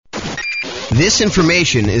This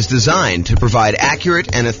information is designed to provide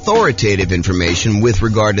accurate and authoritative information with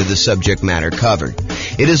regard to the subject matter covered.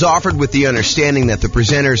 It is offered with the understanding that the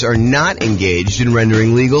presenters are not engaged in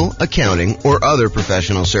rendering legal, accounting, or other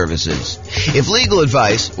professional services. If legal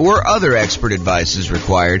advice or other expert advice is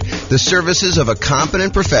required, the services of a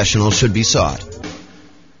competent professional should be sought.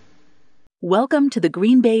 Welcome to the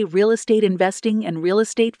Green Bay Real Estate Investing and Real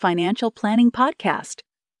Estate Financial Planning Podcast.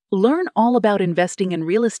 Learn all about investing in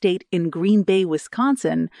real estate in Green Bay,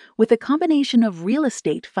 Wisconsin, with a combination of real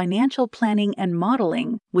estate, financial planning, and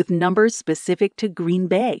modeling with numbers specific to Green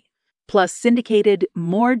Bay, plus syndicated,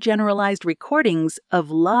 more generalized recordings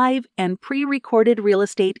of live and pre-recorded real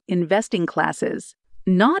estate investing classes,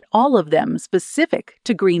 not all of them specific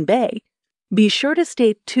to Green Bay. Be sure to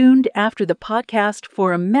stay tuned after the podcast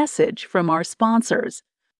for a message from our sponsors.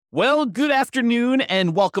 Well, good afternoon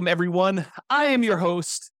and welcome, everyone. I am your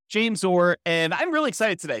host, James Orr, and I'm really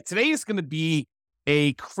excited today. Today is going to be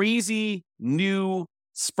a crazy new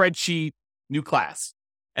spreadsheet, new class.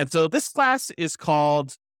 And so this class is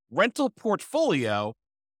called Rental Portfolio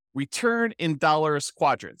Return in Dollars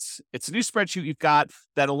Quadrants. It's a new spreadsheet you've got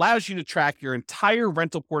that allows you to track your entire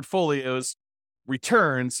rental portfolio's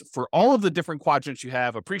returns for all of the different quadrants you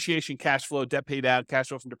have: appreciation, cash flow, debt paid out, cash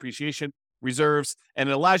flow from depreciation, reserves, and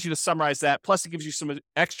it allows you to summarize that. Plus, it gives you some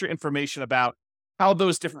extra information about how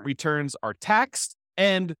those different returns are taxed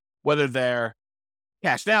and whether they're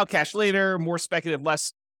cash now, cash later, more speculative,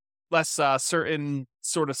 less certain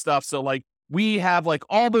sort of stuff. So like we have like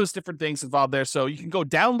all those different things involved there. So you can go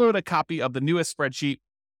download a copy of the newest spreadsheet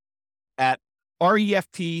at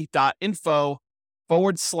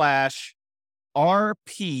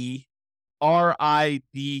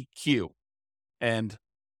refp.info/RPRIDQ. And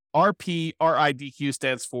RPRIDQ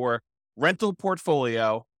stands for Rental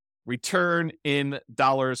Portfolio Return in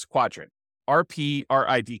Dollars Quadrant.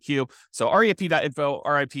 RPRIDQ. So refp.info,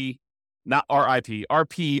 RIP, not RIP,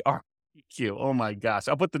 RPRIDQ. Oh my gosh.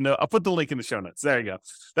 I'll put the link in the show notes. There you go.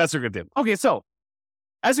 That's what we're gonna do. Okay, so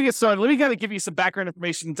as we get started, let me kind of give you some background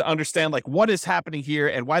information to understand like what is happening here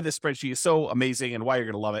and why this spreadsheet is so amazing and why you're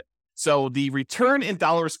gonna love it. So the Return in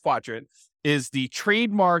Dollars Quadrant is the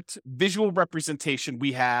trademarked visual representation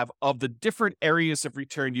we have of the different areas of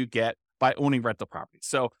return you get by owning rental properties.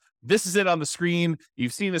 So this is it on the screen.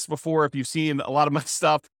 You've seen this before if you've seen a lot of my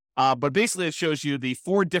stuff, but basically it shows you the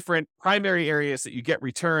 4 different primary areas that you get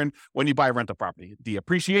return when you buy a rental property. The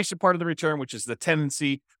appreciation part of the return, which is the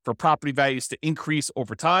tendency for property values to increase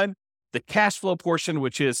over time. The cash flow portion,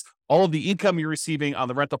 which is all of the income you're receiving on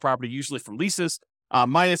the rental property, usually from leases,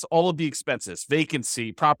 minus all of the expenses: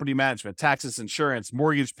 vacancy, property management, taxes, insurance,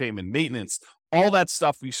 mortgage payment, maintenance, all that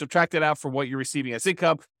stuff. We subtract it out from what you're receiving as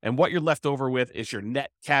income, and what you're left over with is your net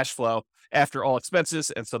cash flow after all expenses.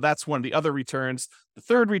 And so that's one of the other returns. The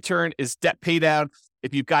third return is debt pay down.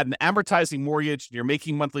 If you've got an amortizing mortgage and you're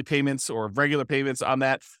making monthly payments or regular payments on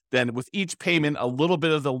that, then with each payment, a little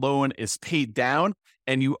bit of the loan is paid down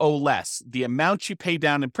and you owe less. The amount you pay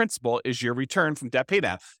down in principal is your return from debt pay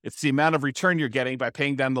down. It's the amount of return you're getting by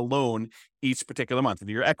paying down the loan each particular month, and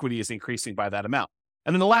your equity is increasing by that amount.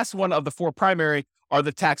 And then the last one of the 4 primary are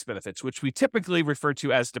the tax benefits, which we typically refer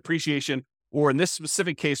to as depreciation, or in this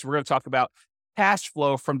specific case, we're going to talk about cash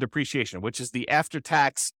flow from depreciation, which is the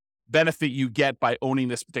after-tax benefit you get by owning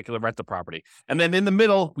this particular rental property. And then in the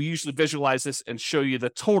middle, we usually visualize this and show you the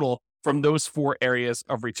total from those 4 areas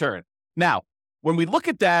of return. Now, when we look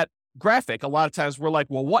at that graphic, a lot of times we're like,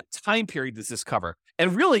 well, what time period does this cover?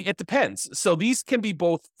 And really, it depends. So these can be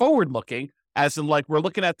both forward-looking, as in like we're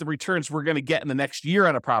looking at the returns we're going to get in the next year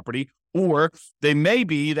on a property, or they may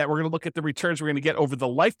be that we're going to look at the returns we're going to get over the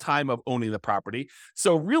lifetime of owning the property.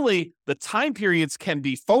 So really, the time periods can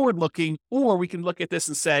be forward-looking, or we can look at this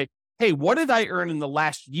and say, hey, what did I earn in the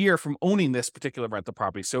last year from owning this particular rental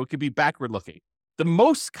property? So it could be backward-looking. The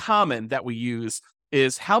most common that we use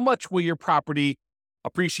is how much will your property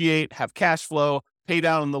appreciate, have cash flow, pay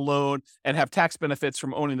down on the loan, and have tax benefits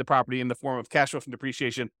from owning the property in the form of cash flow from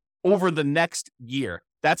depreciation over the next year.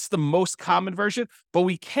 That's the most common version, but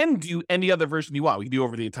we can do any other version you want. We can do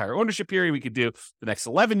over the entire ownership period. We could do the next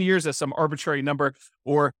 11 years as some arbitrary number,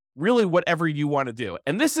 or really whatever you want to do.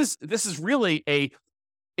 And this is really a,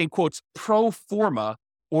 in quotes, pro forma,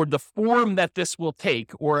 or the form that this will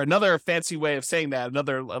take, or another fancy way of saying that,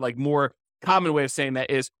 another like more common way of saying that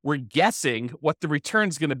is we're guessing what the return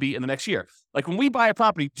is going to be in the next year. Like when we buy a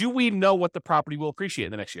property, do we know what the property will appreciate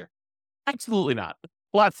in the next year? Absolutely not.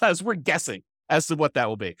 A lot of times we're guessing as to what that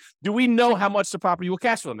will be. Do we know how much the property will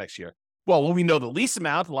cash flow next year? Well, we know the lease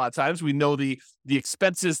amount. A lot of times we know the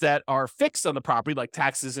expenses that are fixed on the property, like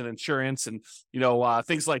taxes and insurance and,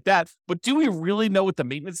 things like that. But do we really know what the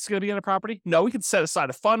maintenance is going to be on a property? No, we can set aside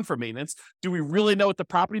a fund for maintenance. Do we really know what the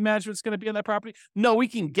property management is going to be on that property? No, we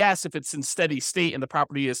can guess if it's in steady state and the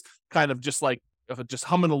property is kind of just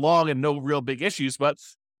humming along and no real big issues. But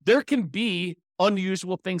there can be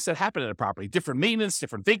unusual things that happen in a property, different maintenance,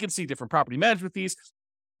 different vacancy, different property management fees.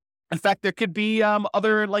 In fact, there could be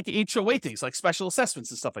other like HOA things, like special assessments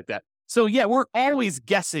and stuff like that. So yeah, we're always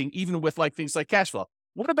guessing, even with like things like cash flow.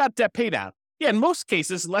 What about debt pay down? Yeah, in most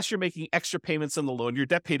cases, unless you're making extra payments on the loan, your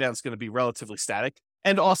debt pay down is going to be relatively static.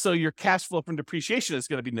 And also your cash flow from depreciation is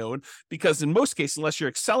going to be known because in most cases, unless you're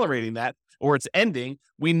accelerating that or it's ending,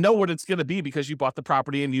 we know what it's going to be because you bought the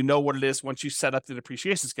property and you know what it is once you set up the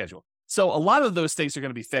depreciation schedule. So a lot of those things are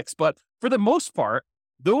going to be fixed. But for the most part,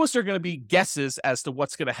 those are going to be guesses as to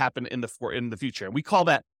what's going to happen in the future. And we call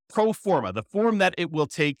that pro forma, the form that it will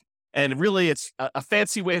take. And really, it's a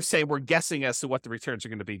fancy way of saying we're guessing as to what the returns are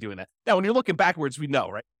going to be doing that. Now, when you're looking backwards, we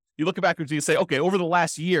know, right? You look backwards and you say, okay, over the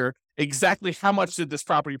last year, exactly how much did this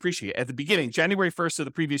property appreciate? At the beginning, January 1st of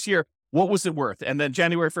the previous year, what was it worth? And then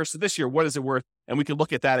January 1st of this year, what is it worth? And we can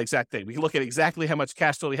look at that exact thing. We can look at exactly how much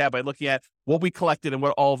cash flow we have by looking at what we collected and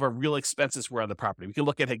what all of our real expenses were on the property. We can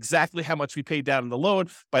look at exactly how much we paid down in the loan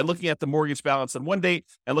by looking at the mortgage balance on one date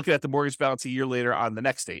and looking at the mortgage balance a year later on the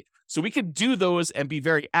next date. So we can do those and be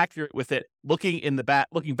very accurate with it, looking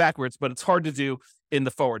backwards, but it's hard to do in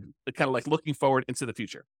the forward, kind of like looking forward into the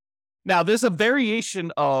future. Now, there's a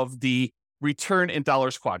variation of the return in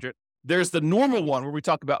dollars quadrant. There's the normal one where we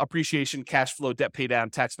talk about appreciation, cash flow, debt pay down,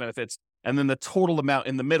 tax benefits, and then the total amount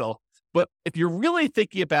in the middle. But if you're really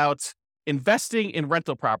thinking about investing in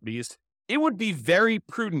rental properties, it would be very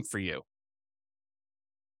prudent for you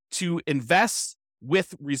to invest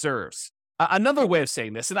with reserves. Another way of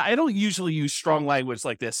saying this, and I don't usually use strong language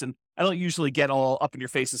like this, and I don't usually get all up in your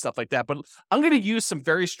face and stuff like that, but I'm going to use some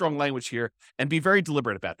very strong language here and be very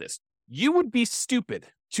deliberate about this. You would be stupid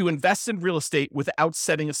to invest in real estate without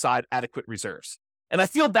setting aside adequate reserves. And I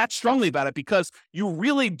feel that strongly about it because you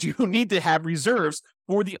really do need to have reserves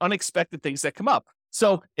for the unexpected things that come up.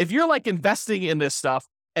 So if you're like investing in this stuff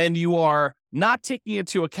and you are not taking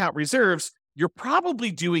into account reserves, you're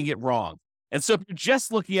probably doing it wrong. And so if you're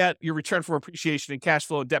just looking at your return from appreciation and cash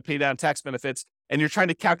flow, debt pay down, tax benefits, and you're trying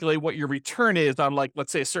to calculate what your return is on, like,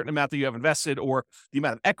 let's say a certain amount that you have invested or the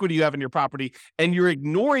amount of equity you have in your property, and you're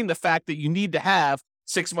ignoring the fact that you need to have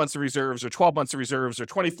 6 months of reserves or 12 months of reserves or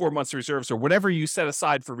 24 months of reserves or whatever you set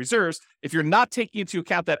aside for reserves, if you're not taking into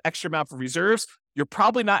account that extra amount for reserves, you're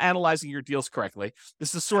probably not analyzing your deals correctly.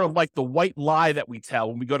 This is sort of like the white lie that we tell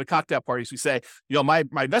when we go to cocktail parties. We say, my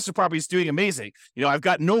investment property is doing amazing. I've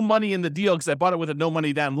got no money in the deal because I bought it with a no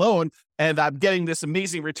money down loan and I'm getting this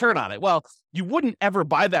amazing return on it. Well, you wouldn't ever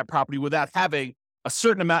buy that property without having a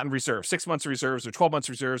certain amount in reserve, 6 months of reserves or 12 months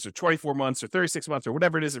of reserves or 24 months or 36 months or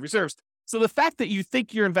whatever it is in reserves. So the fact that you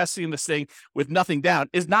think you're investing in this thing with nothing down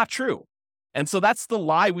is not true. And so that's the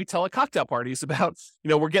lie we tell at cocktail parties about,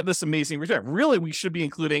 we're getting this amazing return. Really, we should be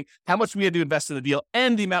including how much we had to invest in the deal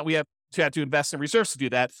and the amount we have to invest in reserves to do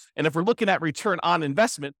that. And if we're looking at return on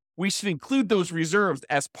investment, we should include those reserves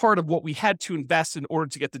as part of what we had to invest in order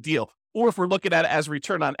to get the deal. Or if we're looking at it as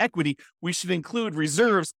return on equity, we should include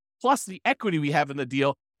reserves plus the equity we have in the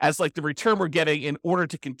deal as like the return we're getting in order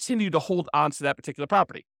to continue to hold on to that particular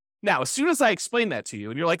property. Now, as soon as I explain that to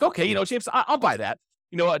you and you're like, okay, James, I'll buy that.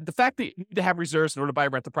 The fact that you need to have reserves in order to buy or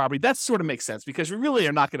rent the property, that sort of makes sense because we really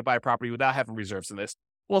are not going to buy a property without having reserves in this.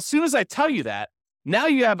 Well, as soon as I tell you that, now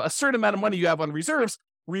you have a certain amount of money you have on reserves,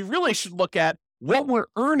 we really should look at what we're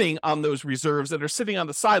earning on those reserves that are sitting on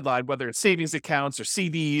the sideline, whether it's savings accounts or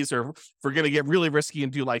CDs, or if we're going to get really risky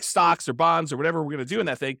and do like stocks or bonds or whatever we're going to do in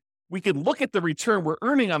that thing. We can look at the return we're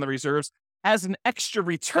earning on the reserves as an extra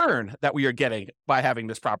return that we are getting by having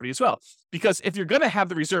this property as well. Because if you're going to have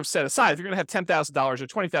the reserve set aside, if you're going to have $10,000 or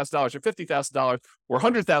 $20,000 or $50,000 or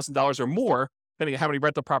 $100,000 or more, depending on how many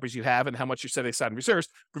rental properties you have and how much you're setting aside in reserves,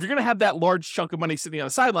 but if you're going to have that large chunk of money sitting on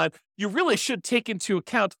the sideline, you really should take into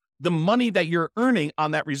account the money that you're earning on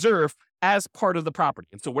that reserve as part of the property.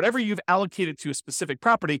 And so whatever you've allocated to a specific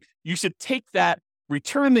property, you should take that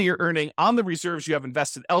return that you're earning on the reserves you have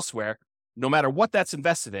invested elsewhere, no matter what that's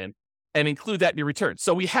invested in, and include that in your return.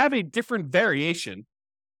 So we have a different variation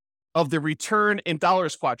of the return in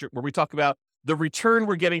dollars quadrant where we talk about the return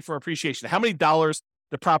we're getting from appreciation. How many dollars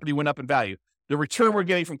the property went up in value? The return we're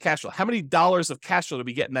getting from cash flow. How many dollars of cash flow do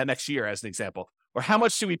we get in that next year, as an example? Or how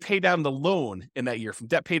much do we pay down the loan in that year from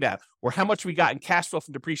debt pay down? Or how much we got in cash flow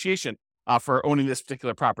from depreciation? for owning this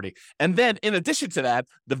particular property. And then in addition to that,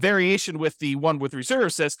 the variation with the one with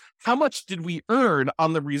reserves says, how much did we earn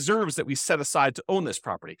on the reserves that we set aside to own this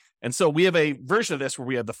property? And so we have a version of this where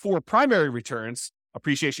we have the 4 primary returns: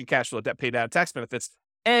 appreciation, cash flow, debt paid down, tax benefits.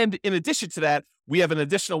 And in addition to that, we have an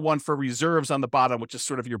additional one for reserves on the bottom, which is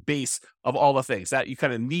sort of your base of all the things that you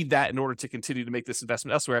kind of need that in order to continue to make this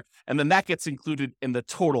investment elsewhere. And then that gets included in the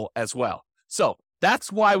total as well. So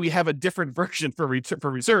that's why we have a different version for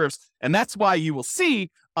reserves. And that's why you will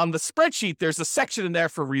see on the spreadsheet, there's a section in there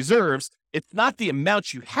for reserves. It's not the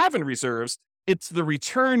amount you have in reserves. It's the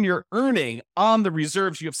return you're earning on the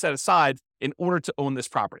reserves you have set aside in order to own this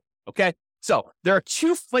property. Okay. So there are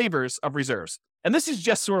 2 flavors of reserves. And this is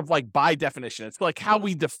just sort of like by definition. It's like how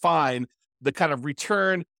we define the kind of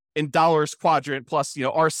return in dollars quadrant plus,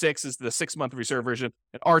 R6 is the 6-month reserve version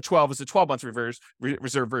and R12 is the 12-month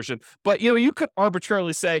reserve version. But, you could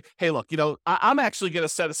arbitrarily say, hey, look, I'm actually going to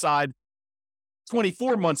set aside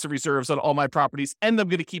 24 months of reserves on all my properties, and I'm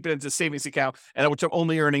going to keep it into a savings account, and which I'm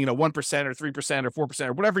only earning, 1% or 3% or 4%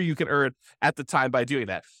 or whatever you can earn at the time by doing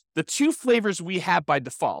that. The 2 flavors we have by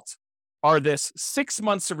default are this 6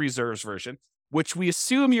 months of reserves version, which we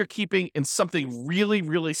assume you're keeping in something really,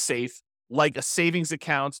 really safe, like a savings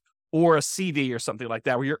account or a CD or something like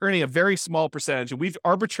that, where you're earning a very small percentage. And we've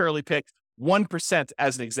arbitrarily picked 1%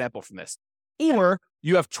 as an example from this. Or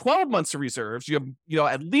you have 12 months of reserves. You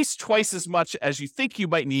have, at least twice as much as you think you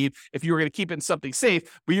might need if you were going to keep it in something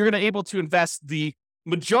safe, but you're going to be able to invest the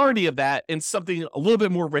majority of that in something a little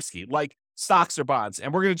bit more risky, like stocks or bonds.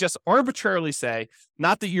 And we're going to just arbitrarily say,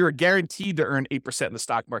 not that you're guaranteed to earn 8% in the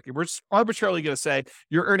stock market. We're just arbitrarily going to say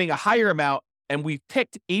you're earning a higher amount. And we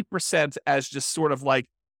picked 8% as just sort of like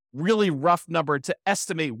really rough number to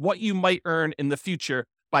estimate what you might earn in the future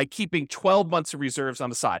by keeping 12 months of reserves on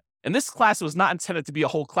the side. And this class was not intended to be a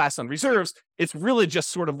whole class on reserves. It's really just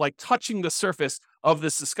sort of like touching the surface of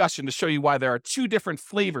this discussion to show you why there are 2 different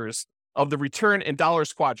flavors of the return in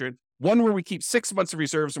dollars quadrant. One where we keep 6 months of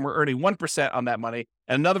reserves and we're earning 1% on that money,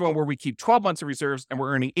 and another one where we keep 12 months of reserves and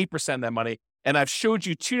we're earning 8% on that money. And I've showed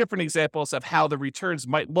you 2 different examples of how the returns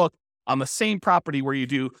might look on the same property where you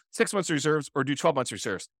do 6 months of reserves or do 12 months of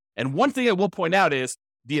reserves. And one thing I will point out is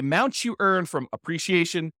the amount you earn from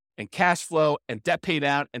appreciation and cash flow and debt pay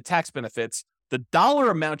down and tax benefits, the dollar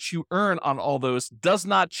amount you earn on all those does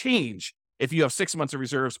not change if you have 6 months of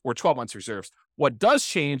reserves or 12 months of reserves. What does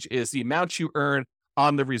change is the amount you earn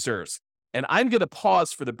on the reserves. And I'm going to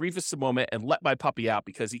pause for the briefest moment and let my puppy out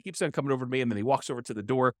because he keeps on coming over to me and then he walks over to the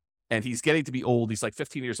door and he's getting to be old. He's like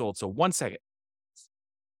 15 years old. So 1 second.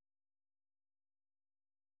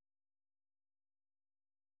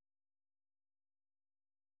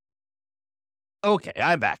 Okay,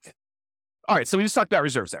 I'm back. All right, so we just talked about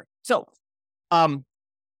reserves there. So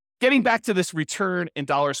getting back to this return in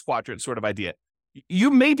dollars quadrant sort of idea. You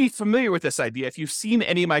may be familiar with this idea if you've seen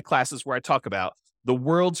any of my classes where I talk about the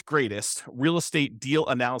world's greatest real estate deal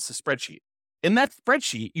analysis spreadsheet. In that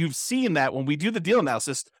spreadsheet, you've seen that when we do the deal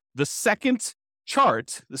analysis, the second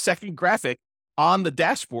chart, the second graphic on the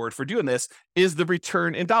dashboard for doing this is the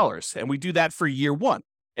return in dollars. And we do that for year 1.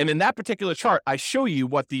 And in that particular chart, I show you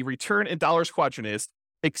what the return in dollars quadrant is,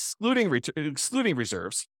 excluding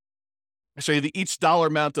reserves. I show you each dollar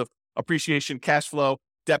amount of appreciation, cash flow,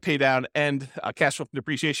 debt pay down, and cash flow from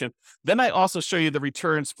depreciation. Then I also show you the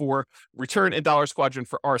returns for return in dollars quadrant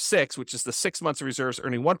for R6, which is the 6 months of reserves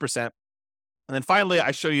earning 1%. And then finally,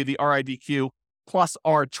 I show you the RIDQ plus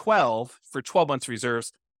R12 for 12 months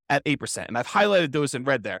reserves at 8%. And I've highlighted those in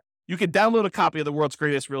red there. You can download a copy of the world's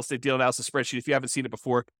greatest real estate deal analysis spreadsheet. If you haven't seen it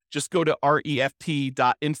before, just go to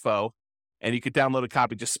refp.info and you could download a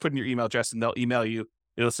copy. Just put in your email address and they'll email you.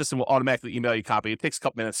 The system will automatically email you a copy. It takes a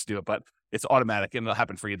couple minutes to do it, but it's automatic and it'll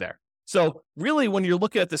happen for you there. So really, when you're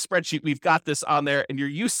looking at the spreadsheet, we've got this on there and you're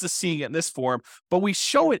used to seeing it in this form, but we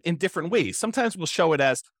show it in different ways. Sometimes we'll show it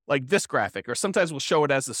as like this graphic, or sometimes we'll show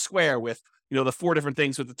it as a square with, the 4 different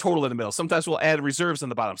things with the total in the middle. Sometimes we'll add reserves on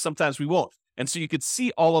the bottom. Sometimes we won't. And so you could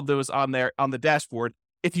see all of those on there on the dashboard.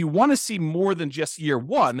 If you want to see more than just year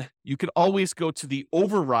 1, you can always go to the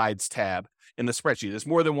overrides tab in the spreadsheet. There's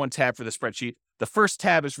more than one tab for the spreadsheet. The first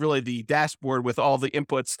tab is really the dashboard with all the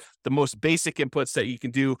inputs, the most basic inputs that you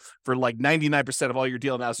can do for like 99% of all your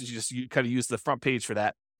deal analysis. You kind of use the front page for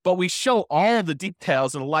that. But we show all of the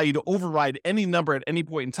details and allow you to override any number at any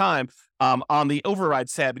point in time on the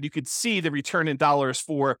overrides tab. And you could see the return in dollars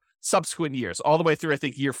for subsequent years, all the way through, I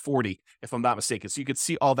think, year 40, if I'm not mistaken. So you could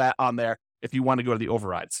see all that on there if you want to go to the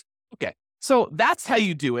overrides. Okay, so that's how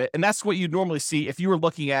you do it. And that's what you normally see if you were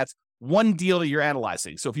looking at one deal that you're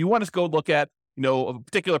analyzing. So if you want to go look at a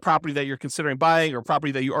particular property that you're considering buying or a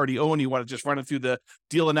property that you already own, you want to just run it through the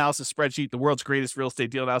deal analysis spreadsheet, the world's greatest real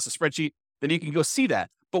estate deal analysis spreadsheet, then you can go see that.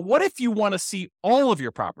 But what if you want to see all of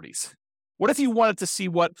your properties? What if you wanted to see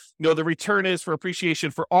what the return is for appreciation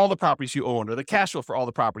for all the properties you own, or the cash flow for all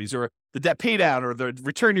the properties, or the debt pay down, or the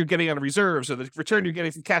return you're getting on reserves, or the return you're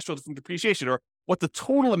getting from cash flow from depreciation, or what the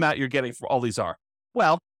total amount you're getting for all these are?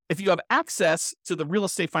 Well, if you have access to the real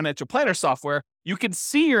estate financial planner software, you can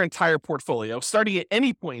see your entire portfolio starting at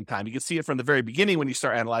any point in time. You can see it from the very beginning when you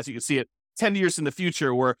start analyzing. You can see it 10 years in the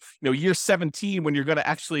future, or year 17 when you're going to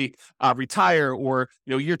actually retire, or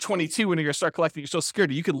year 22 when you're going to start collecting your Social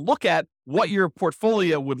Security. You can look at what your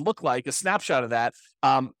portfolio would look like, a snapshot of that,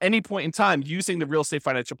 any point in time using the real estate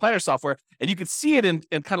financial planner software, and you can see it in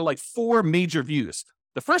kind of like 4 major views.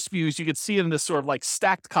 The first view is you can see it in this sort of like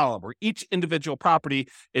stacked column where each individual property,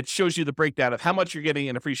 it shows you the breakdown of how much you're getting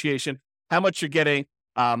in appreciation, how much you're getting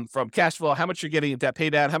from cash flow, how much you're getting in debt pay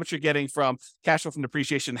down, how much you're getting from cash flow from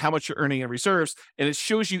depreciation, how much you're earning in reserves. And it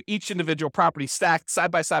shows you each individual property stacked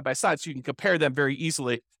side by side so you can compare them very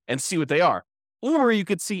easily and see what they are. Or you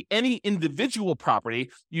could see any individual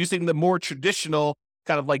property using the more traditional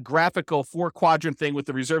kind of like graphical 4-quadrant thing with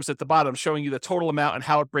the reserves at the bottom, showing you the total amount and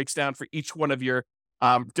how it breaks down for each one of your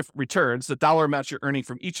different returns, the dollar amounts you're earning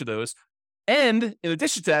from each of those. And in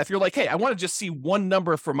addition to that, if you're like, hey, I want to just see one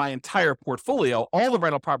number for my entire portfolio, all the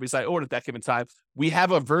rental properties I own at that given time, we have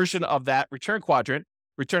a version of that return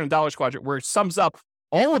in dollars quadrant, where it sums up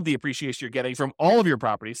all of the appreciation you're getting from all of your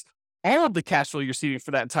properties, all of the cash flow you're receiving for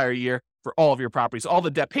that entire year for all of your properties, all the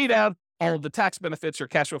debt pay down, all of the tax benefits or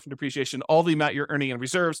cash flow from depreciation, all the amount you're earning in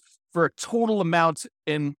reserves, for a total amount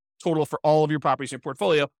in total for all of your properties in your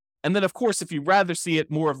portfolio. And then, of course, if you'd rather see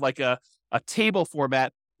it more of like a table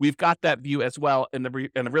format, we've got that view as well in the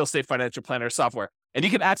Real Estate Financial Planner software. And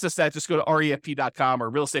you can access that. Just go to refp.com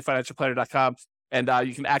or realestatefinancialplanner.com, and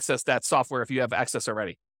you can access that software if you have access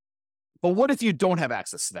already. But what if you don't have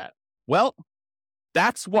access to that? Well,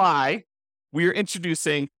 that's why we're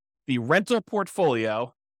introducing the rental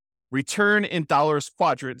portfolio return in dollars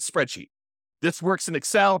quadrant spreadsheet. This works in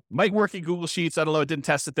Excel, might work in Google Sheets. I don't know. I didn't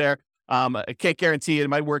test it there. I can't guarantee it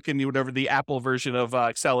might work in whatever the Apple version of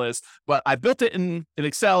Excel is, but I built it in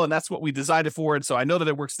Excel, and that's what we designed it for. And so I know that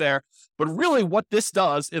it works there. But really what this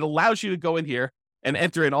does, it allows you to go in here and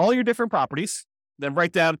enter in all your different properties, then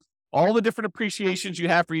write down all the different appreciations you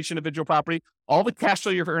have for each individual property, all the cash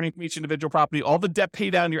flow you're earning from each individual property, all the debt pay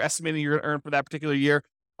down you're estimating you're going to earn for that particular year,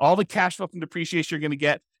 all the cash flow from depreciation you're going to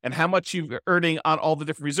get, and how much you're earning on all the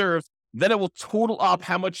different reserves. Then it will total up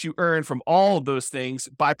how much you earn from all of those things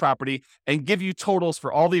by property and give you totals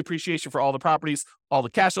for all the appreciation for all the properties, all the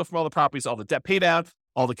cash flow from all the properties, all the debt pay down,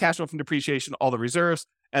 all the cash flow from depreciation, all the reserves,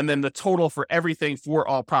 and then the total for everything for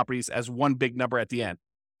all properties as one big number at the end.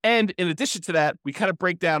 And in addition to that, we kind of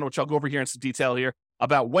break down, which I'll go over here in some detail here,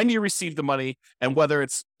 about when you receive the money and whether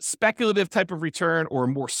it's speculative type of return or a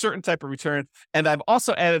more certain type of return. And I've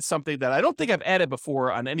also added something that I don't think I've added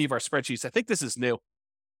before on any of our spreadsheets. I think this is new.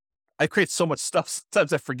 I create so much stuff,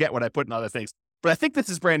 sometimes I forget what I put in other things, but I think this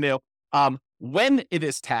is brand new. When it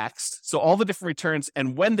is taxed, so all the different returns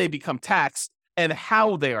and when they become taxed and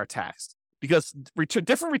how they are taxed, because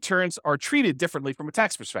different returns are treated differently from a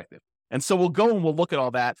tax perspective. And so we'll go and we'll look at all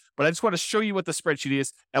that, but I just want to show you what the spreadsheet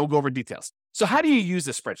is and we'll go over details. So how do you use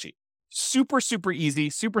this spreadsheet? Super, super easy,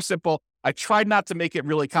 super simple. I tried not to make it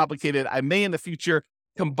really complicated. I may in the future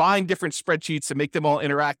combine different spreadsheets and make them all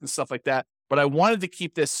interact and stuff like that. But I wanted to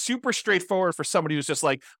keep this super straightforward for somebody who's just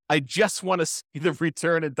like, I just want to see the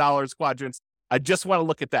return in dollars quadrants. I just want to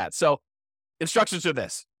look at that. So instructions are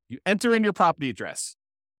this. You enter in your property address.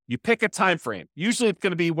 You pick a time frame. Usually it's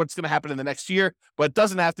going to be what's going to happen in the next year, but it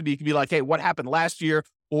doesn't have to be. It can be like, hey, what happened last year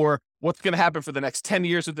or what's going to happen for the next 10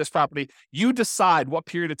 years with this property. You decide what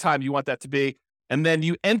period of time you want that to be. And then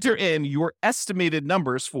you enter in your estimated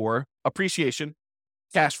numbers for appreciation,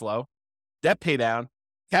 cash flow, debt pay down,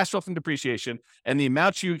 cash flow from depreciation, and the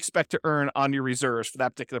amount you expect to earn on your reserves for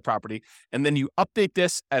that particular property. And then you update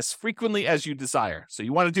this as frequently as you desire. So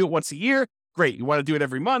you want to do it once a year? Great. You want to do it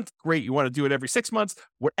every month? Great. You want to do it every 6 months?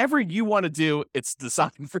 Whatever you want to do, it's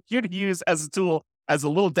designed for you to use as a tool, as a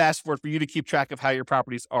little dashboard for you to keep track of how your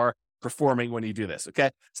properties are performing when you do this. Okay.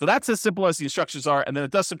 So that's as simple as the instructions are. And then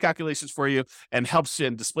it does some calculations for you and helps you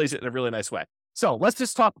and displays it in a really nice way. So let's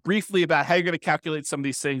just talk briefly about how you're going to calculate some of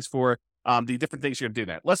these things for the different things you're going to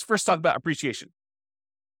do now. Let's first talk about appreciation.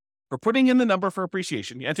 For putting in the number for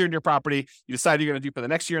appreciation, you enter in your property, you decide you're going to do for the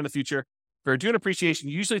next year in the future. For doing appreciation,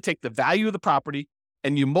 you usually take the value of the property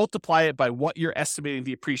and you multiply it by what you're estimating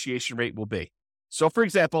the appreciation rate will be. So for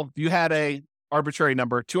example, if you had a arbitrary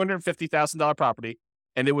number, $250,000 property,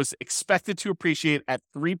 and it was expected to appreciate at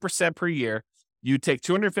 3% per year, you'd take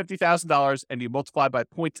 $250,000 and you multiply by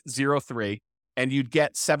 0.03, and you'd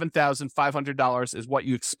get $7,500 is what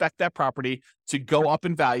you expect that property to go up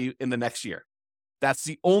in value in the next year. That's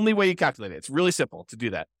the only way you calculate it. It's really simple to do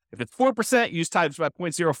that. If it's 4%, you use times by 0.04.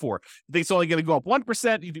 If you think it's only going to go up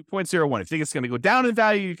 1%, you do 0.01. If you think it's going to go down in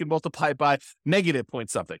value, you can multiply it by negative point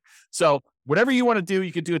something. So whatever you want to do,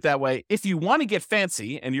 you can do it that way. If you want to get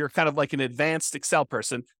fancy and you're kind of like an advanced Excel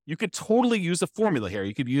person, you could totally use a formula here.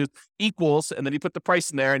 You could use equals, and then you put the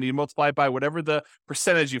price in there and you multiply it by whatever the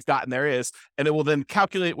percentage you've gotten there is, and it will then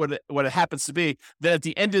calculate what it happens to be. Then at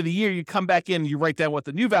the end of the year, you come back in and you write down what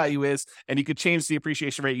the new value is, and you could change the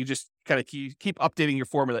appreciation rate. You just kind of keep updating your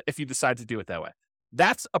formula if you decide to do it that way.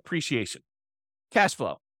 That's appreciation. Cash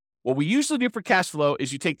flow. What we usually do for cash flow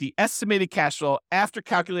is you take the estimated cash flow after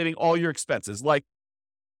calculating all your expenses, like,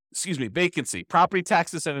 vacancy, property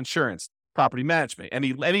taxes and insurance, property management,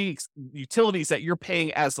 any utilities that you're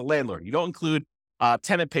paying as the landlord. You don't include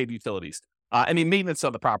tenant paid utilities, any maintenance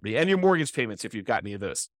on the property, and your mortgage payments if you've got any of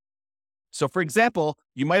those. So for example,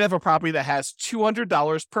 you might have a property that has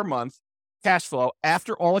 $200 per month cash flow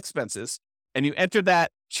after all expenses, and you enter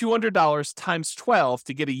that $200 times 12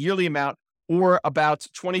 to get a yearly amount, or about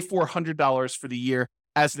 $2,400 for the year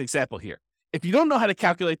as an example here. If you don't know how to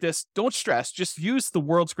calculate this, don't stress. Just use the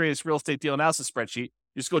world's greatest real estate deal analysis spreadsheet.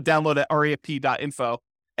 Just go download at refp.info,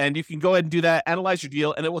 and you can go ahead and do that, analyze your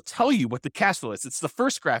deal, and it will tell you what the cash flow is. It's the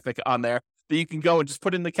first graphic on there that you can go and just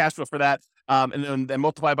put in the cash flow for that, and then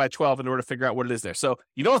multiply by 12 in order to figure out what it is there. So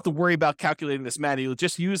you don't have to worry about calculating this manually.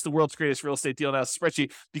 Just use the world's greatest real estate deal analysis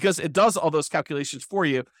spreadsheet, because it does all those calculations for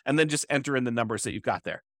you, and then just enter in the numbers that you've got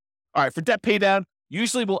there. All right, for debt pay down,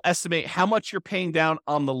 usually we'll estimate how much you're paying down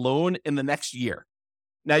on the loan in the next year.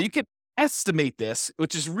 Now, you can estimate this,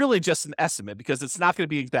 which is really just an estimate because it's not going to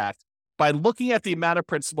be exact, by looking at the amount of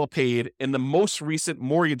principal paid in the most recent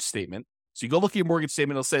mortgage statement. So you go look at your mortgage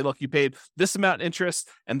statement, it'll say, look, you paid this amount in interest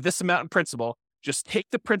and this amount in principal. Just take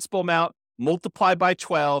the principal amount, multiply by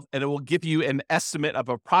 12, and it will give you an estimate of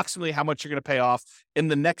approximately how much you're going to pay off in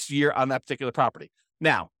the next year on that particular property.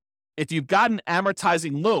 Now, if you've got an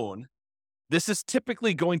amortizing loan, this is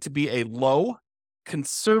typically going to be a low,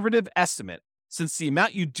 conservative estimate, since the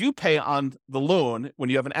amount you do pay on the loan when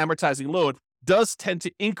you have an amortizing loan does tend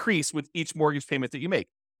to increase with each mortgage payment that you make.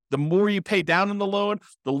 The more you pay down on the loan,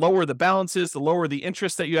 the lower the balance is, the lower the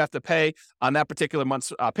interest that you have to pay on that particular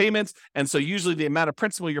month's payments. And so usually the amount of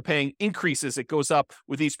principal you're paying increases. It goes up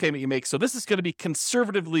with each payment you make. So this is going to be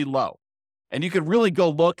conservatively low. And you can really go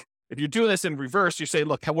look. If you're doing this in reverse, you're saying,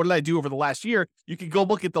 look, what did I do over the last year? You can go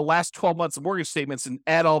look at the last 12 months of mortgage statements and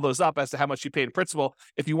add all those up as to how much you paid in principal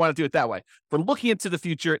if you want to do it that way. For looking into the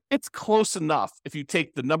future, it's close enough if you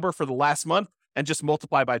take the number for the last month and just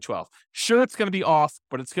multiply by 12. Sure, it's going to be off,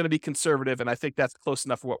 but it's going to be conservative, and I think that's close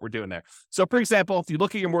enough for what we're doing there. So, for example, if you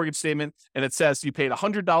look at your mortgage statement and it says you paid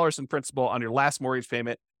 $100 in principal on your last mortgage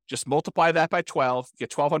payment, just multiply that by 12,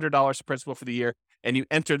 get $1,200 in principal for the year, and you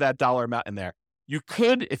enter that dollar amount in there. You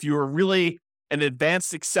could, if you were really an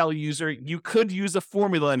advanced Excel user, you could use a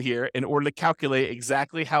formula in here in order to calculate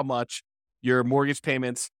exactly how much your mortgage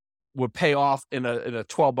payments would pay off in a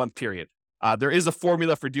 12-month period. There is a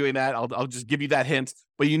formula for doing that. I'll just give you that hint,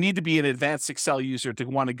 but you need to be an advanced Excel user to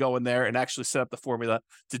want to go in there and actually set up the formula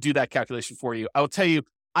to do that calculation for you. I will tell you,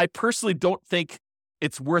 I personally don't think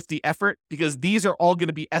it's worth the effort because these are all going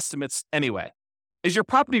to be estimates anyway. Is your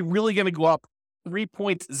property really going to go up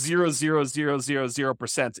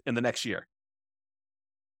 3.00000% in the next year?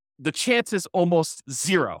 The chance is almost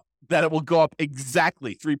zero that it will go up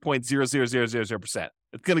exactly 3.00000%.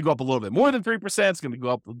 It's going to go up a little bit more than 3%. It's going to go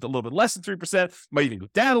up a little bit less than 3%. Might even go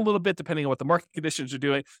down a little bit depending on what the market conditions are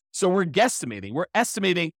doing. So we're guesstimating. We're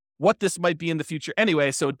estimating what this might be in the future anyway.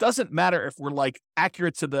 So it doesn't matter if we're like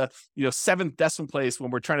accurate to the seventh decimal place when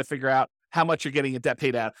we're trying to figure out how much you're getting in debt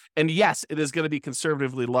pay down. And yes, it is going to be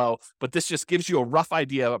conservatively low, but this just gives you a rough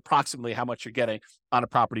idea of approximately how much you're getting on a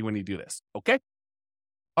property when you do this. Okay.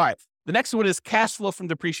 All right. The next one is cash flow from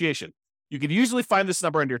depreciation. You can usually find this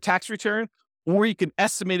number on your tax return, or you can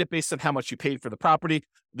estimate it based on how much you paid for the property.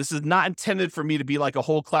 This is not intended for me to be like a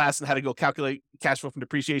whole class on how to go calculate cash flow from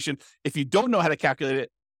depreciation. If you don't know how to calculate it,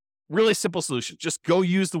 really simple solution. Just go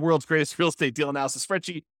use the world's greatest real estate deal analysis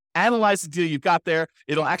spreadsheet. Analyze the deal you've got there.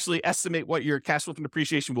 It'll actually estimate what your cash flow from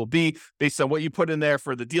depreciation will be based on what you put in there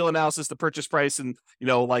for the deal analysis, the purchase price, and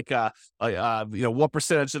what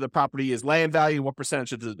percentage of the property is land value, what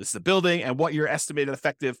percentage of is the building, and what your estimated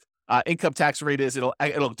effective income tax rate is.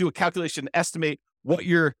 It'll do a calculation, estimate what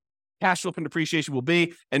your cash flow from depreciation will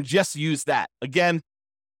be, and just use that. Again,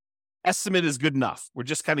 estimate is good enough. We're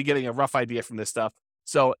just kind of getting a rough idea from this stuff.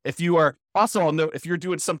 So if you are also, I'll note, if you're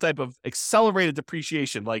doing some type of accelerated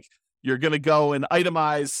depreciation, like you're going to go and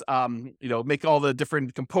itemize, make all the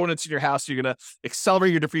different components in your house. You're going to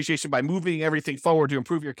accelerate your depreciation by moving everything forward to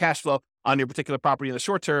improve your cash flow on your particular property in the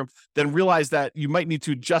short term. Then realize that you might need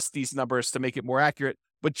to adjust these numbers to make it more accurate,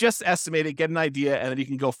 but just estimate it, get an idea, and then you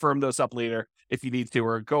can go firm those up later if you need to,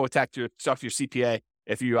 or go talk to your CPA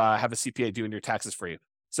if you have a CPA doing your taxes for you.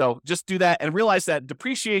 So just do that and realize that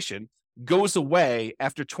depreciation goes away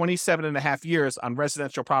after 27 and a half years on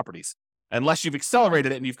residential properties, unless you've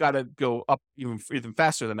accelerated it and you've got to go up even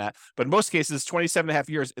faster than that. But in most cases, 27 and a half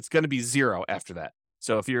years, it's going to be zero after that.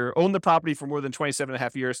 So if you own the property for more than 27 and a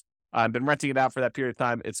half years, been renting it out for that period of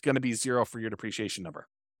time, it's going to be zero for your depreciation number.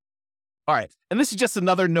 All right. And this is just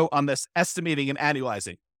another note on this estimating and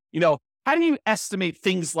annualizing. How do you estimate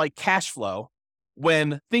things like cash flow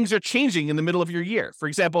when things are changing in the middle of your year? For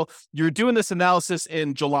example, you're doing this analysis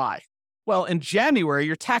in July. Well, in January,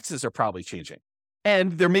 your taxes are probably changing.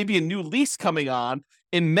 And there may be a new lease coming on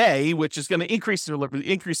in May, which is going to increase the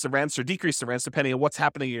rents or decrease the rents, depending on what's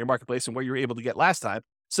happening in your marketplace and what you were able to get last time.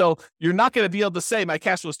 So you're not going to be able to say my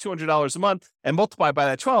cash flow is $200 a month and multiply by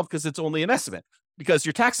that 12 because it's only an estimate. Because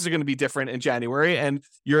your taxes are going to be different in January, and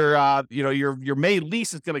your May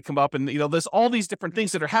lease is going to come up, and there's all these different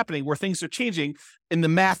things that are happening where things are changing in the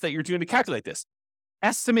math that you're doing to calculate this.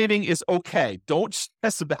 Estimating is okay. Don't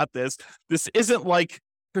stress about this. This isn't like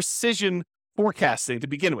precision forecasting to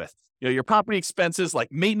begin with. Your property expenses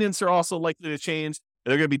like maintenance are also likely to change.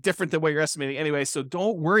 They're going to be different than what you're estimating anyway. So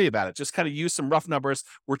don't worry about it. Just kind of use some rough numbers.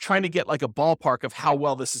 We're trying to get like a ballpark of how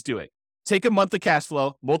well this is doing. Take a month of cash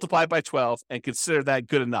flow, multiply it by 12, and consider that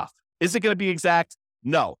good enough. Is it going to be exact?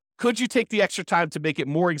 No. Could you take the extra time to make it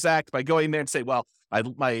more exact by going there and say, well,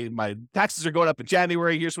 my taxes are going up in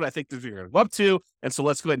January. Here's what I think they're going to go up to. And so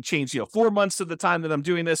let's go ahead and change, 4 months of the time that I'm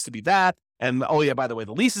doing this to be that. And oh yeah, by the way,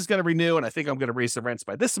 the lease is going to renew, and I think I'm going to raise the rents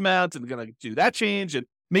by this amount and going to do that change. And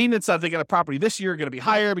maintenance, I think on a property this year going to be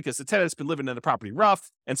higher because the tenant's been living in the property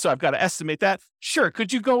rough. And so I've got to estimate that. Sure.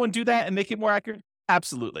 Could you go and do that and make it more accurate?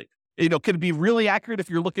 Absolutely. Could it be really accurate if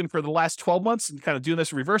you're looking for the last 12 months and kind of doing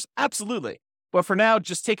this in reverse? Absolutely. But for now,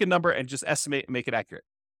 just take a number and just estimate and make it accurate.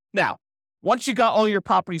 Now, once you got all your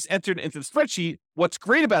properties entered into the spreadsheet, what's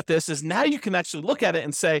great about this is now you can actually look at it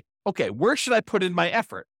and say, okay, where should I put in my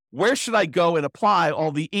effort? Where should I go and apply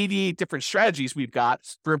all the 88 different strategies we've got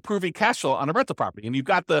for improving cash flow on a rental property? And you've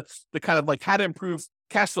got the kind of like how to improve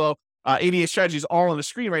cash flow 88 strategies all on the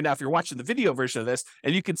screen right now if you're watching the video version of this,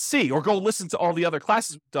 and you can see or go listen to all the other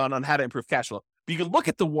classes done on how to improve cash flow. But you can look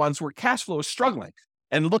at the ones where cash flow is struggling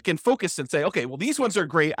and look and focus and say, okay, well, these ones are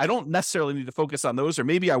great. I don't necessarily need to focus on those, or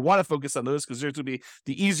maybe I want to focus on those because those would be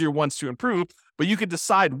the easier ones to improve. But you can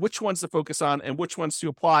decide which ones to focus on and which ones to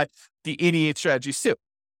apply the 88 strategies to.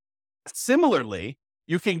 Similarly,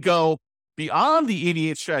 you can go beyond the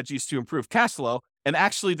 88 strategies to improve cash flow and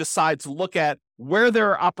actually decide to look at where there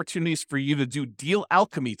are opportunities for you to do deal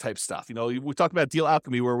alchemy type stuff. We talked about deal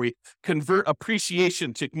alchemy where we convert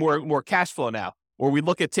appreciation to more cash flow now, or we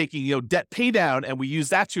look at taking, debt pay down and we use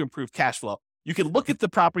that to improve cash flow. You can look at the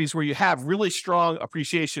properties where you have really strong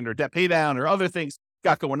appreciation or debt pay down or other things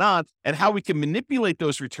got going on and how we can manipulate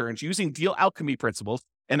those returns using deal alchemy principles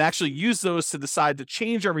and actually use those to decide to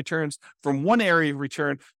change our returns from one area of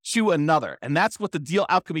return to another. And that's what the deal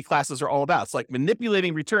alchemy classes are all about. It's like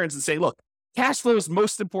manipulating returns and say, look, cash flow is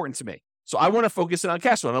most important to me. So I want to focus in on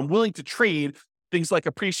cash flow, and I'm willing to trade things like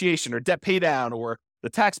appreciation or debt pay down or the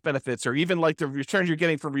tax benefits or even like the returns you're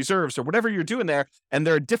getting from reserves or whatever you're doing there. And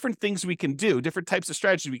there are different things we can do, different types of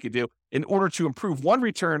strategies we can do in order to improve one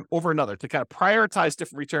return over another, to kind of prioritize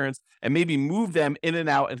different returns and maybe move them in and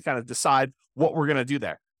out and kind of decide what we're going to do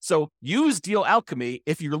there. So use deal alchemy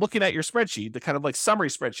if you're looking at your spreadsheet, the kind of like summary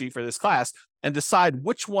spreadsheet for this class, and decide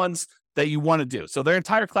which ones that you want to do. So their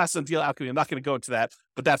entire class on deal alchemy, I'm not going to go into that,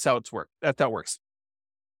 but that's how it's worked. That works.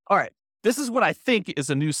 All right. This is what I think is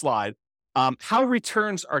a new slide. How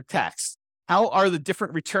returns are taxed. How are the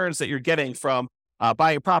different returns that you're getting from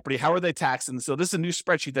buying a property? How are they taxed? And so this is a new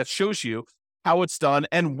spreadsheet that shows you how it's done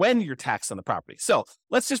and when you're taxed on the property. So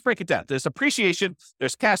let's just break it down. There's appreciation,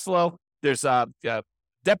 there's cash flow, there's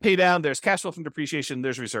debt pay down, there's cash flow from depreciation,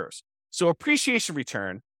 there's reserves. So appreciation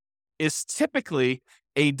return is typically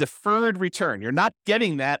a deferred return. You're not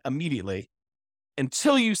getting that immediately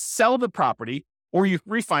until you sell the property or you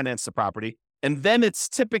refinance the property, and then it's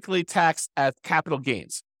typically taxed as capital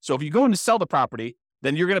gains. So if you go in to sell the property,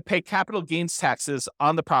 then you're going to pay capital gains taxes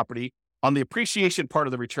on the property on the appreciation part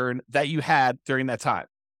of the return that you had during that time.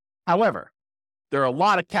 However, there are a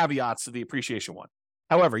lot of caveats to the appreciation one.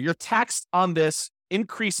 However, you're taxed on this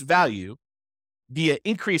increased value via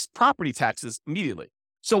increased property taxes immediately.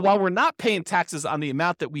 So while we're not paying taxes on the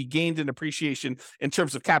amount that we gained in appreciation in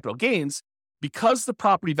terms of capital gains, because the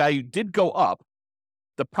property value did go up,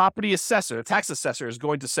 the property assessor, the tax assessor, is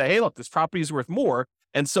going to say, hey, look, this property is worth more.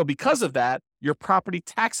 And so because of that, your property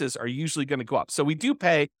taxes are usually going to go up. So we do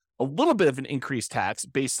pay a little bit of an increased tax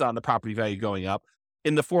based on the property value going up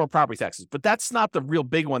in the form of property taxes. But that's not the real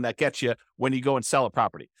big one that gets you when you go and sell a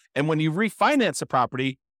property. And when you refinance a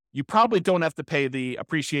property, you probably don't have to pay the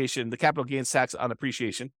appreciation, the capital gains tax on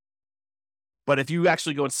appreciation. But if you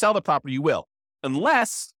actually go and sell the property, you will,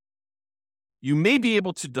 unless you may be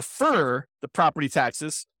able to defer the property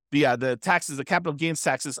taxes, the taxes, the capital gains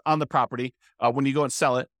taxes on the property when you go and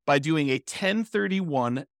sell it by doing a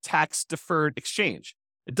 1031 tax deferred exchange.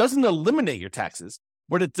 It doesn't eliminate your taxes,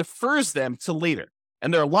 but it defers them to later.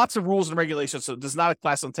 And there are lots of rules and regulations, so it does not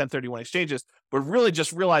apply on 1031 exchanges, but really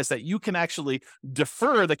just realize that you can actually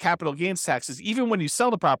defer the capital gains taxes even when you sell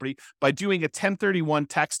the property by doing a 1031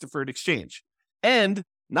 tax deferred exchange. And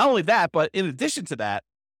not only that, but in addition to that,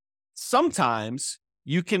 sometimes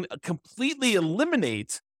you can completely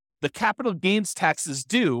eliminate the capital gains taxes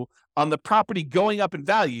due on the property going up in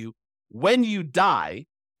value when you die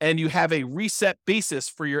and you have a reset basis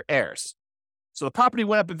for your heirs. So the property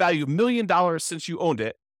went up in value $1 million since you owned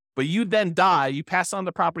it, but you then die, you pass on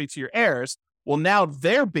the property to your heirs. Well, now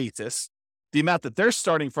their basis, the amount that they're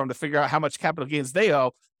starting from to figure out how much capital gains they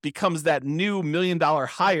owe, becomes that new $1 million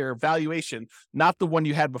higher valuation, not the one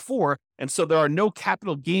you had before. And so there are no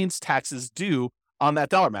capital gains taxes due on that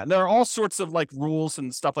dollar amount. And there are all sorts of like rules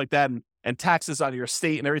and stuff like that and taxes on your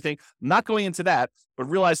estate and everything. I'm not going into that, but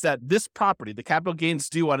realize that this property, the capital gains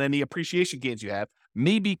due on any appreciation gains you have,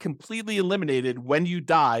 may be completely eliminated when you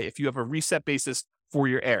die if you have a reset basis for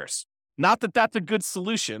your heirs. Not that that's a good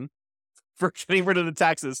solution for getting rid of the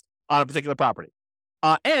taxes on a particular property.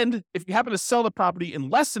 And if you happen to sell the property in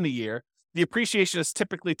less than a year, the appreciation is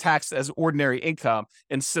typically taxed as ordinary income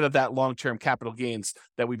instead of that long-term capital gains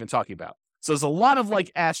that we've been talking about. So there's a lot of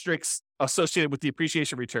like asterisks associated with the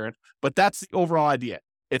appreciation return, but that's the overall idea.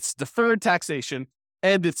 It's deferred taxation,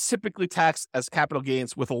 and it's typically taxed as capital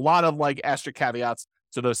gains with a lot of like asterisk caveats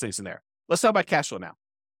to those things in there. Let's talk about cash flow now.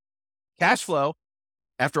 Cash flow,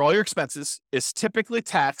 after all your expenses, is typically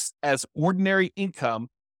taxed as ordinary income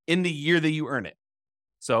in the year that you earn it.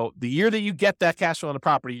 So the year that you get that cash flow on the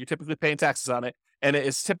property, you're typically paying taxes on it, and it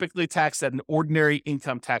is typically taxed at an ordinary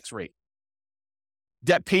income tax rate.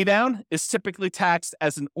 Debt paydown is typically taxed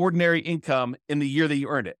as an ordinary income in the year that you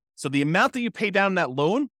earned it. So the amount that you pay down that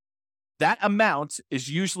loan, that amount is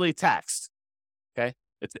usually taxed. Okay.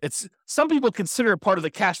 It's some people consider it part of the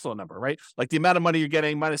cash flow number, right? Like the amount of money you're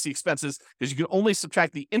getting minus the expenses, because you can only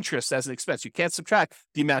subtract the interest as an expense. You can't subtract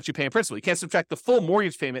the amount you pay in principal. You can't subtract the full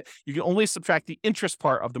mortgage payment. You can only subtract the interest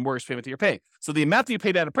part of the mortgage payment that you're paying. So the amount that you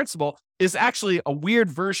pay down in principal is actually a weird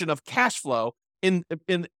version of cash flow in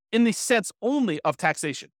the sense only of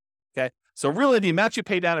taxation. Okay. So really the amount you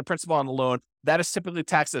pay down in principal on the loan, that is typically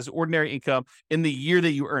taxed as ordinary income in the year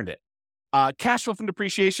that you earned it. Cash flow from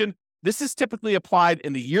depreciation, this is typically applied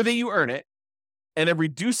in the year that you earn it, and it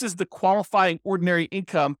reduces the qualifying ordinary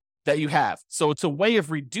income that you have. So it's a way of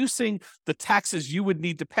reducing the taxes you would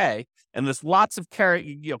need to pay. And there's lots of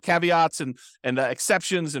caveats and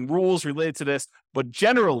exceptions and rules related to this. But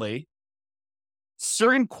generally,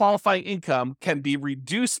 certain qualifying income can be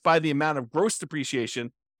reduced by the amount of gross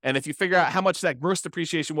depreciation. And if you figure out how much that gross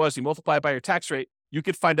depreciation was, you multiply it by your tax rate, you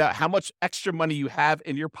could find out how much extra money you have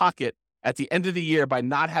in your pocket at the end of the year by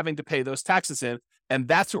not having to pay those taxes in. And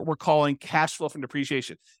that's what we're calling cash flow from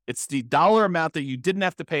depreciation. It's the dollar amount that you didn't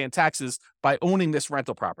have to pay in taxes by owning this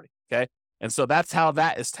rental property. Okay. And so that's how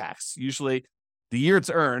that is taxed. Usually the year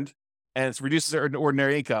it's earned, and it's reduces an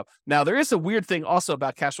ordinary income. Now, there is a weird thing also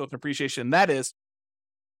about cash flow from depreciation. And that is,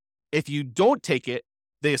 if you don't take it,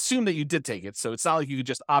 they assume that you did take it. So it's not like you could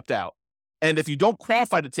just opt out. And if you don't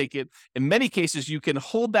qualify to take it, in many cases, you can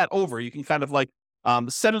hold that over. You can kind of like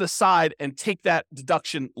set it aside and take that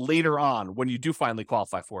deduction later on when you do finally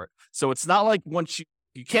qualify for it. So it's not like once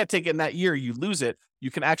you can't take it in that year, you lose it.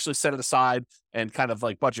 You can actually set it aside and kind of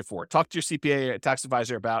like budget for it. Talk to your CPA or tax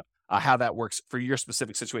advisor about how that works for your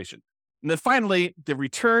specific situation. And then finally, the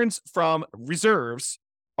returns from reserves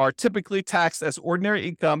are typically taxed as ordinary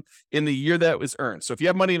income in the year that it was earned. So if you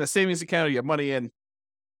have money in a savings account, or you have money in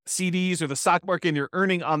CDs or the stock market, and you're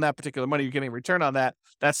earning on that particular money, you're getting a return on that,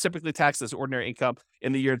 that's typically taxed as ordinary income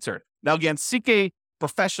in the year it's earned. Now, again, seek a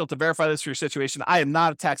professional to verify this for your situation. I am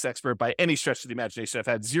not a tax expert by any stretch of the imagination. I've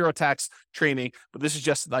had zero tax training, but this is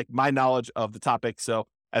just like my knowledge of the topic. So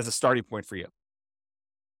as a starting point for you.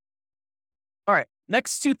 All right.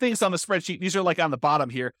 Next two things on the spreadsheet. These are like on the bottom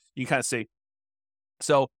here. You can kind of see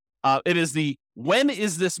So it is when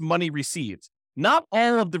is this money received? Not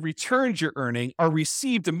all of the returns you're earning are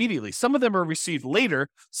received immediately. Some of them are received later.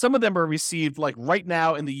 Some of them are received like right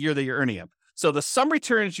now in the year that you're earning them. So some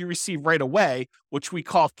returns you receive right away, which we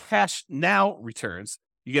call cash now returns.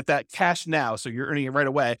 You get that cash now, so you're earning it right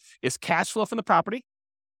away, is cash flow from the property.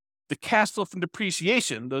 The cash flow from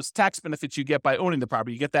depreciation, those tax benefits you get by owning the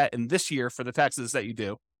property, you get that in this year for the taxes that you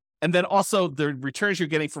do. And then also the returns you're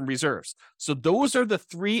getting from reserves. So those are the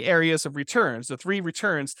three areas of returns, the three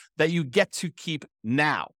returns that you get to keep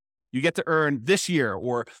now. You get to earn this year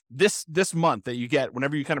or this month that you get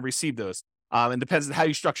whenever you kind of receive those. It depends on how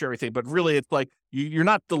you structure everything, but really it's like you're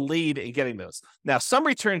not delayed in getting those. Now, some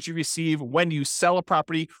returns you receive when you sell a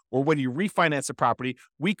property or when you refinance a property,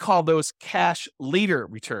 we call those cash later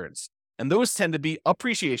returns. And those tend to be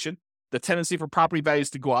appreciation, the tendency for property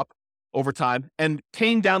values to go up over time, and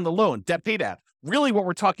paying down the loan, debt pay down. Really what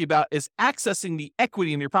we're talking about is accessing the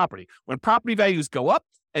equity in your property. When property values go up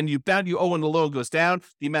and you owe and the loan goes down,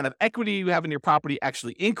 the amount of equity you have in your property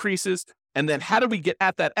actually increases. And then how do we get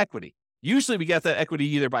at that equity? Usually we get that equity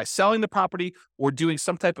either by selling the property or doing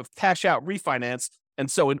some type of cash out refinance.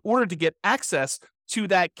 And so in order to get access to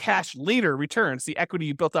that cash later returns, the equity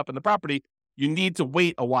you built up in the property, you need to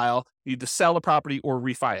wait a while. You need to sell the property or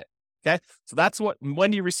refi it. Okay, so that's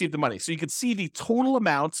when you receive the money. So you can see the total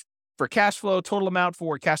amount for cash flow, total amount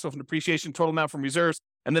for cash flow from depreciation, total amount from reserves,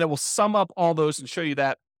 and then it will sum up all those and show you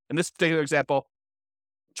that. In this particular example,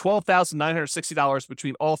 $12,960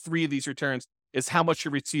 between all three of these returns is how much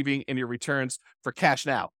you're receiving in your returns for cash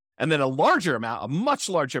now. And then a much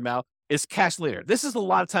larger amount is cash later. This is a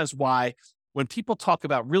lot of times why when people talk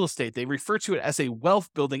about real estate, they refer to it as a wealth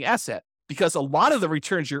building asset because a lot of the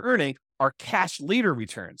returns you're earning are cash later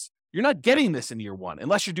returns. You're not getting this in year one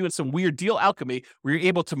unless you're doing some weird deal alchemy where you're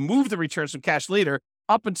able to move the returns from cash later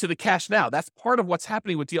up into the cash now. That's part of what's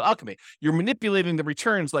happening with deal alchemy. You're manipulating the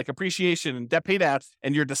returns like appreciation and debt paid out,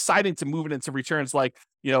 and you're deciding to move it into returns like,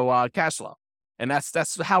 cash flow. And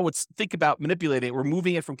that's how it's think about manipulating it. We're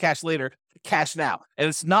moving it from cash later to cash now. And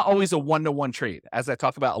it's not always a one-to-one trade, as I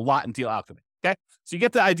talk about a lot in deal alchemy. Okay. So you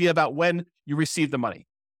get the idea about when you receive the money.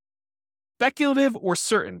 Speculative or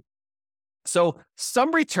certain. So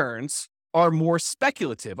some returns are more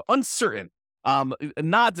speculative, uncertain,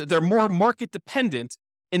 they're more market dependent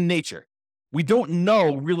in nature. We don't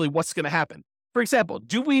know really what's going to happen. For example,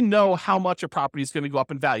 do we know how much a property is going to go up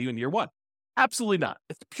in value in year one? Absolutely not.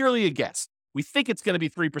 It's purely a guess. We think it's going to be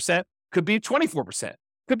 3%, could be 24%,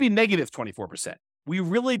 could be negative 24%. We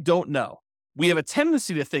really don't know. We have a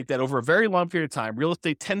tendency to think that over a very long period of time, real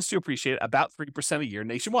estate tends to appreciate about 3% a year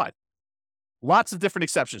nationwide. Lots of different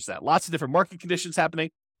exceptions to that, lots of different market conditions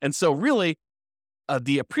happening. And so really,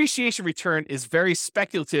 the appreciation return is very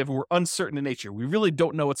speculative or uncertain in nature. We really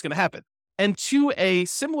don't know what's going to happen. And to a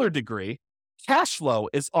similar degree, cash flow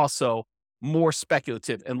is also more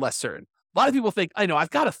speculative and less certain. A lot of people think,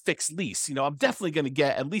 I've got a fixed lease. I'm definitely going to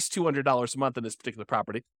get at least $200 a month in this particular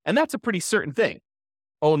property. And that's a pretty certain thing.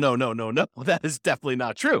 Oh, no. That is definitely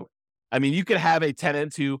not true. I mean, you could have a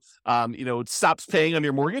tenant who, stops paying on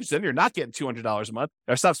your mortgage, then you're not getting $200 a month,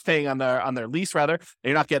 or stops paying on their lease rather, and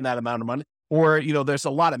you're not getting that amount of money. Or, there's a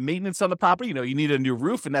lot of maintenance on the property. You need a new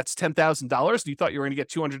roof and that's $10,000 and you thought you were going to get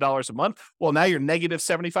 $200 a month. Well, now you're negative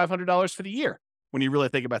 $7,500 for the year when you really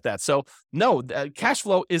think about that. So no, cash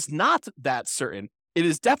flow is not that certain. It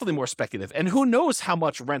is definitely more speculative. And who knows how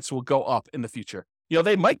much rents will go up in the future.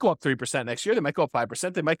 They might go up 3% next year. They might go up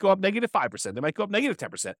 5%. They might go up negative 5%. They might go up negative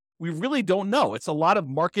 10%. We really don't know. It's a lot of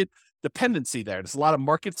market dependency there. There's a lot of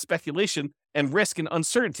market speculation and risk and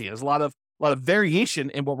uncertainty. There's a lot of variation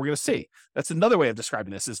in what we're going to see. That's another way of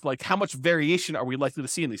describing this is like how much variation are we likely to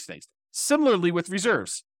see in these things? Similarly with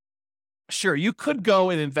reserves. Sure, you could go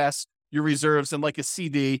and invest your reserves in like a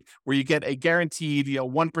CD where you get a guaranteed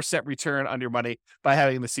 1% return on your money by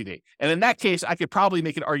having the CD. And in that case, I could probably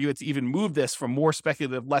make an argument to even move this from more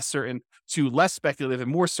speculative, less certain to less speculative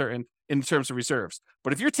and more certain in terms of reserves.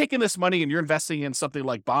 But if you're taking this money and you're investing in something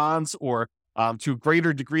like bonds or to a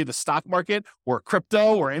greater degree the stock market or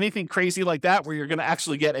crypto or anything crazy like that, where you're going to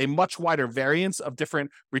actually get a much wider variance of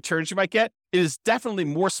different returns you might get, it is definitely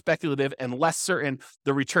more speculative and less certain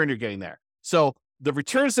the return you're getting there. So the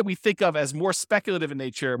returns that we think of as more speculative in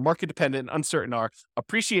nature, market dependent and uncertain are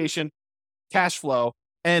appreciation, cash flow,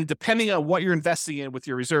 and depending on what you're investing in with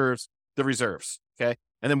your reserves, the reserves, okay?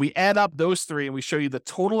 And then we add up those three and we show you the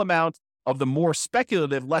total amount of the more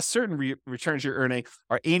speculative, less certain returns you're earning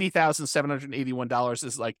are $80,781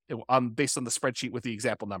 is like based on the spreadsheet with the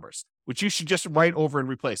example numbers, which you should just write over and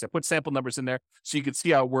replace. I put sample numbers in there so you can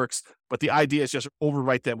see how it works, but the idea is just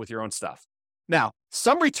overwrite them with your own stuff. Now,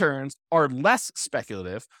 some returns are less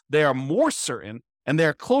speculative. They are more certain, and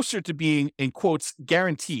they're closer to being, in quotes,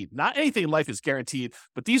 guaranteed. Not anything in life is guaranteed,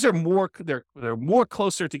 but these are they're more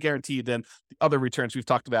closer to guaranteed than the other returns we've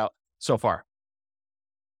talked about so far.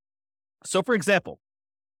 So, for example,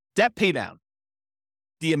 debt pay down.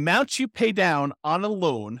 The amount you pay down on a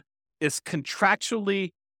loan is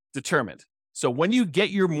contractually determined. So when you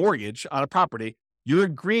get your mortgage on a property, you're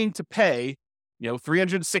agreeing to pay,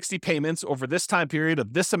 360 payments over this time period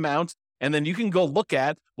of this amount. And then you can go look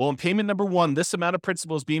at, well, in payment number 1, this amount of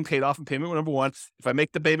principal is being paid off in payment number 1. If I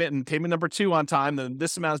make the payment in payment number 2 on time, then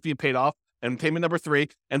this amount is being paid off in payment number 3.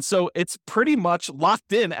 And so it's pretty much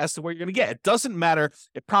locked in as to what you're going to get. It doesn't matter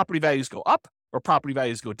if property values go up or property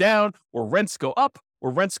values go down or rents go up or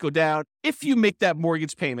rents go down. If you make that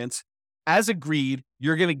mortgage payment as agreed,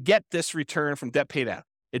 you're going to get this return from debt pay down.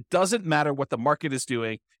 It doesn't matter what the market is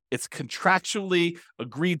doing. It's contractually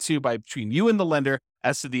agreed to between you and the lender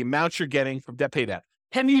as to the amount you're getting from debt pay down.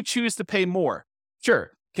 Can you choose to pay more?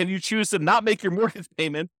 Sure. Can you choose to not make your mortgage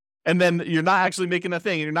payment and then you're not actually making a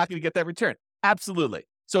thing and you're not going to get that return? Absolutely.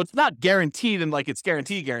 So it's not guaranteed and like it's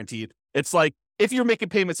guaranteed. It's like if you're making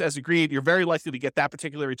payments as agreed, you're very likely to get that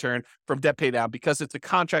particular return from debt pay down because it's a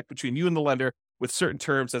contract between you and the lender with certain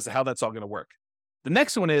terms as to how that's all going to work. The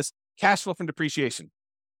next one is cash flow from depreciation.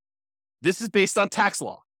 This is based on tax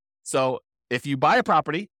law. So if you buy a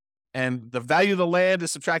property and the value of the land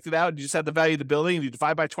is subtracted out, and you just have the value of the building and you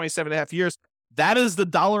divide by 27 and a half years, that is the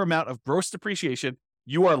dollar amount of gross depreciation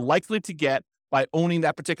you are likely to get by owning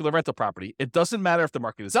that particular rental property. It doesn't matter if the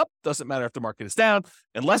market is up, doesn't matter if the market is down,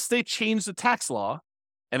 unless they change the tax law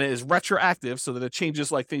and it is retroactive so that it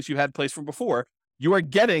changes like things you had in place from before, you are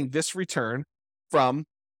getting this return from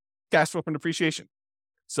cash flow from depreciation.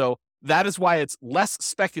 So that is why it's less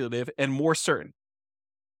speculative and more certain.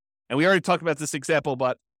 And we already talked about this example,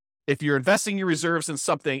 but if you're investing your reserves in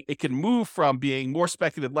something, it can move from being more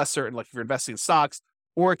speculative, less certain, like if you're investing in stocks,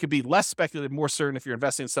 or it could be less speculative, more certain if you're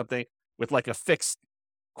investing in something with like a fixed,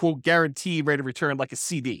 quote, guaranteed rate of return, like a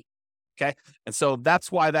CD. Okay. And so that's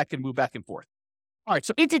why that can move back and forth. All right.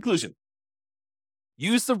 So in conclusion,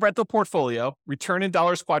 use the rental portfolio return in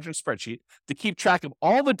dollars quadrant spreadsheet to keep track of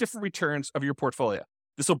all the different returns of your portfolio.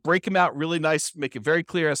 This will break them out really nice, make it very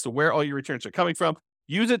clear as to where all your returns are coming from.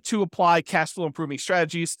 Use it to apply cash flow improving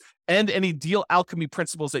strategies and any deal alchemy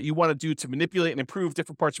principles that you want to do to manipulate and improve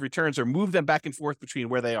different parts of returns or move them back and forth between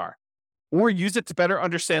where they are. Or use it to better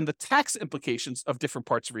understand the tax implications of different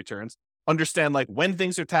parts of returns, understand like when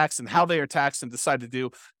things are taxed and how they are taxed, and decide to do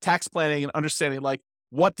tax planning and understanding like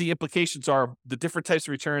what the implications are of the different types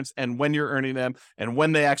of returns and when you're earning them and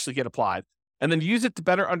when they actually get applied. And then use it to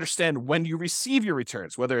better understand when you receive your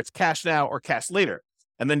returns, whether it's cash now or cash later.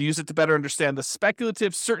 And then use it to better understand the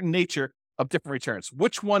speculative, certain nature of different returns.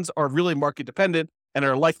 Which ones are really market dependent and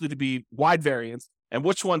are likely to be wide variance, and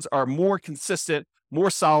which ones are more consistent,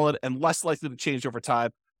 more solid, and less likely to change over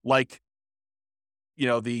time, like,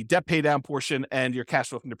 the debt pay down portion and your cash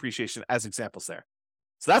flow from depreciation as examples there.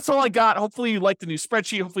 So that's all I got. Hopefully you like the new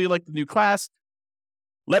spreadsheet. Hopefully you like the new class.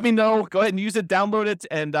 Let me know. Go ahead and use it, download it,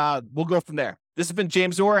 and we'll go from there. This has been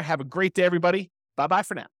James Orr. Have a great day, everybody. Bye-bye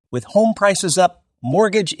for now. With home prices up,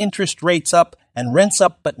 mortgage interest rates up, and rents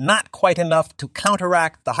up but not quite enough to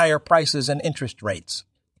counteract the higher prices and interest rates,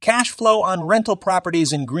 cash flow on rental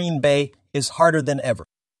properties in Green Bay is harder than ever.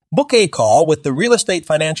 Book a call with the Real Estate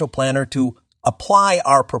Financial Planner to apply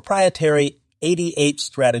our proprietary 88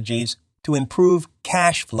 strategies to improve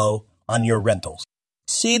cash flow on your rentals.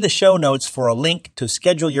 See the show notes for a link to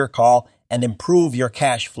schedule your call and improve your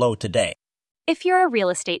cash flow today. If you're a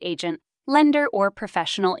real estate agent, lender, or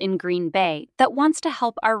professional in Green Bay that wants to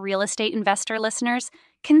help our real estate investor listeners,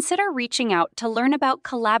 consider reaching out to learn about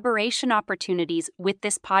collaboration opportunities with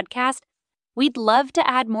this podcast. We'd love to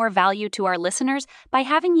add more value to our listeners by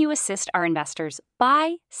having you assist our investors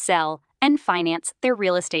buy, sell, and finance their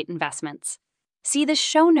real estate investments. See the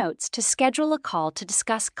show notes to schedule a call to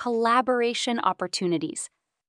discuss collaboration opportunities.